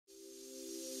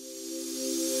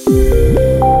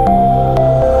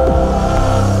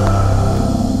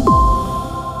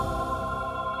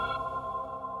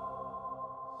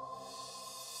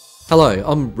Hello,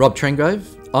 I'm Rob Trengrove.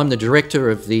 I'm the Director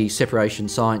of the Separation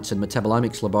Science and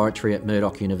Metabolomics Laboratory at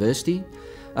Murdoch University,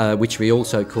 which we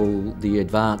also call the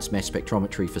Advanced Mass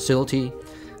Spectrometry Facility.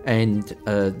 And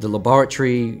the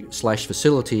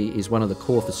laboratory/facility is one of the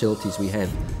core facilities we have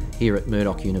here at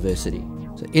Murdoch University.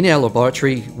 So in our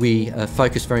laboratory, we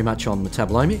focus very much on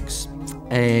metabolomics,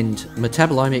 and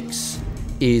metabolomics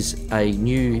is a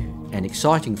new and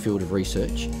exciting field of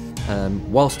research.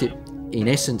 Whilst it in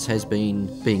essence has been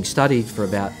being studied for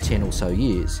about 10 or so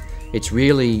years, it's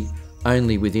really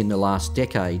only within the last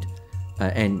decade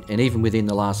and even within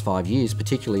the last 5 years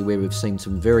particularly, where we've seen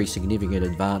some very significant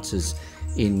advances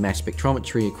in mass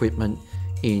spectrometry equipment,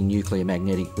 in nuclear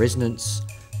magnetic resonance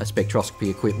spectroscopy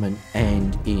equipment,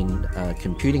 and in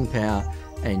computing power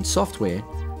and software,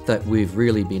 that we've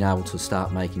really been able to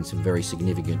start making some very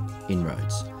significant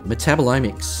inroads.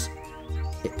 Metabolomics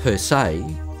per se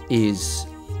is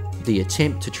the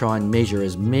attempt to try and measure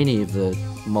as many of the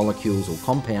molecules or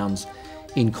compounds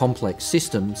in complex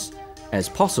systems as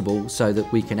possible, so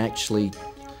that we can actually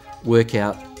work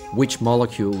out which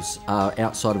molecules are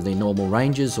outside of their normal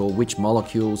ranges, or which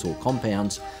molecules or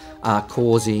compounds are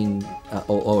causing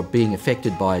or being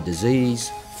affected by a disease,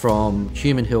 from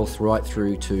human health right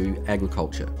through to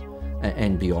agriculture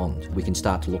and beyond. We can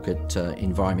start to look at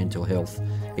environmental health,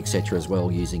 etc. as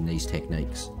well, using these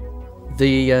techniques.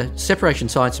 The Separation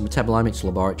Science and Metabolomics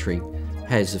Laboratory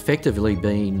has effectively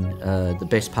been the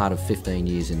best part of 15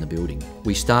 years in the building.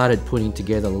 We started putting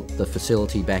together the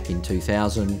facility back in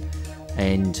 2000,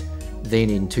 and then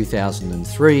in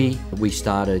 2003 we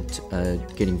started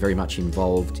getting very much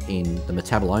involved in the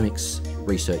metabolomics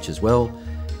research as well.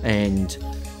 And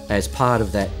as part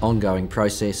of that ongoing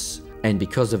process, and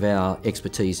because of our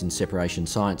expertise in separation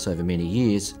science over many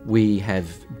years, we have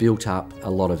built up a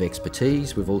lot of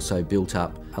expertise. We've also built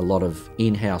up a lot of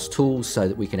in-house tools so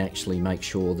that we can actually make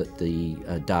sure that the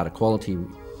data quality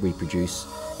we produce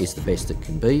is the best it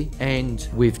can be. And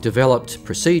we've developed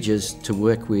procedures to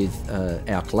work with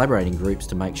our collaborating groups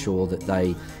to make sure that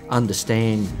they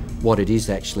understand what it is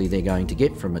actually they're going to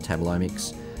get from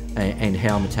metabolomics and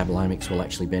how metabolomics will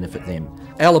actually benefit them.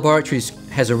 Our laboratory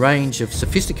has a range of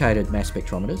sophisticated mass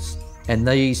spectrometers, and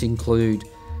these include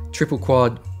triple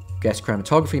quad gas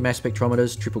chromatography mass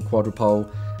spectrometers, triple quadrupole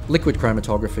liquid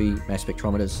chromatography mass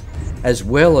spectrometers, as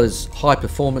well as high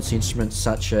performance instruments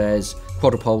such as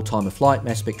quadrupole time of flight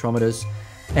mass spectrometers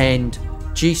and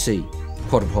GC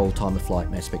quadrupole time of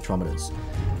flight mass spectrometers.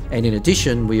 And in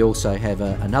addition, we also have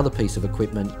another piece of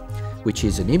equipment, which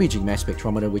is an imaging mass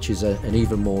spectrometer, which is an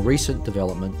even more recent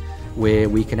development, where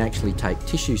we can actually take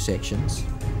tissue sections,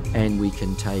 and we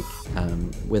can take,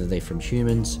 whether they're from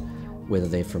humans, whether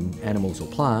they're from animals or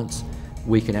plants,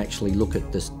 we can actually look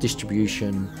at this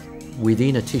distribution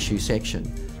within a tissue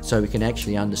section, so we can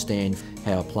actually understand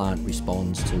how a plant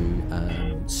responds to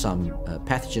some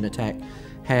pathogen attack,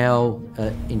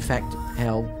 in fact,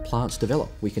 how plants develop.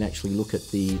 We can actually look at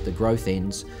the growth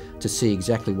ends to see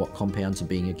exactly what compounds are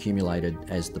being accumulated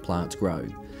as the plants grow.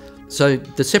 So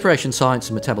the Separation Science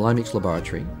and Metabolomics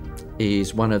Laboratory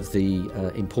is one of the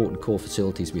important core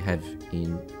facilities we have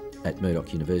at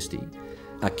Murdoch University.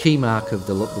 A key mark of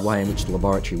the way in which the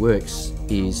laboratory works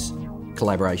is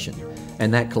collaboration,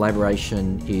 and that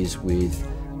collaboration is with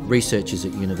researchers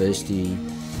at university,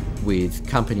 with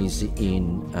companies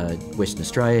in Western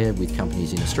Australia, with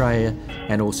companies in Australia,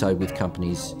 and also with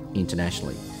companies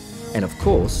internationally. And of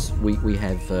course, we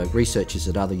have researchers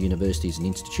at other universities and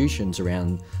institutions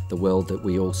around the world that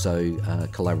we also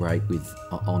collaborate with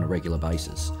on a regular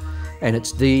basis. And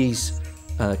it's these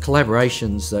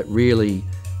collaborations that really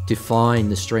define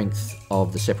the strength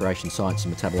of the Separation Science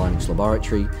and Metabolomics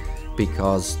Laboratory,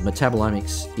 because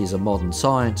metabolomics is a modern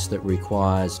science that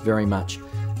requires very much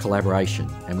collaboration,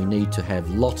 and we need to have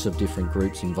lots of different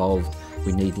groups involved.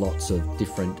 We need lots of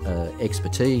different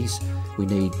expertise. We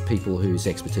need people whose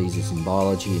expertise is in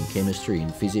biology, in chemistry, in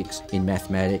physics, in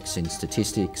mathematics, in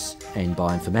statistics, and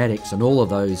bioinformatics, and all of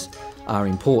those are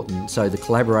important. So the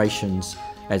collaborations,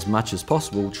 as much as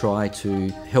possible, try to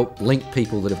help link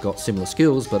people that have got similar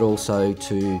skills, but also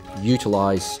to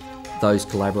utilise those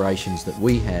collaborations that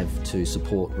we have to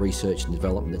support research and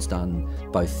development that's done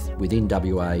both within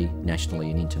WA,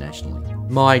 nationally and internationally.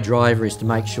 My driver is to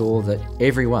make sure that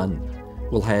everyone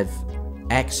will have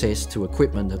access to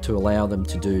equipment to allow them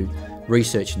to do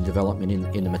research and development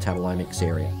in the metabolomics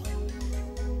area.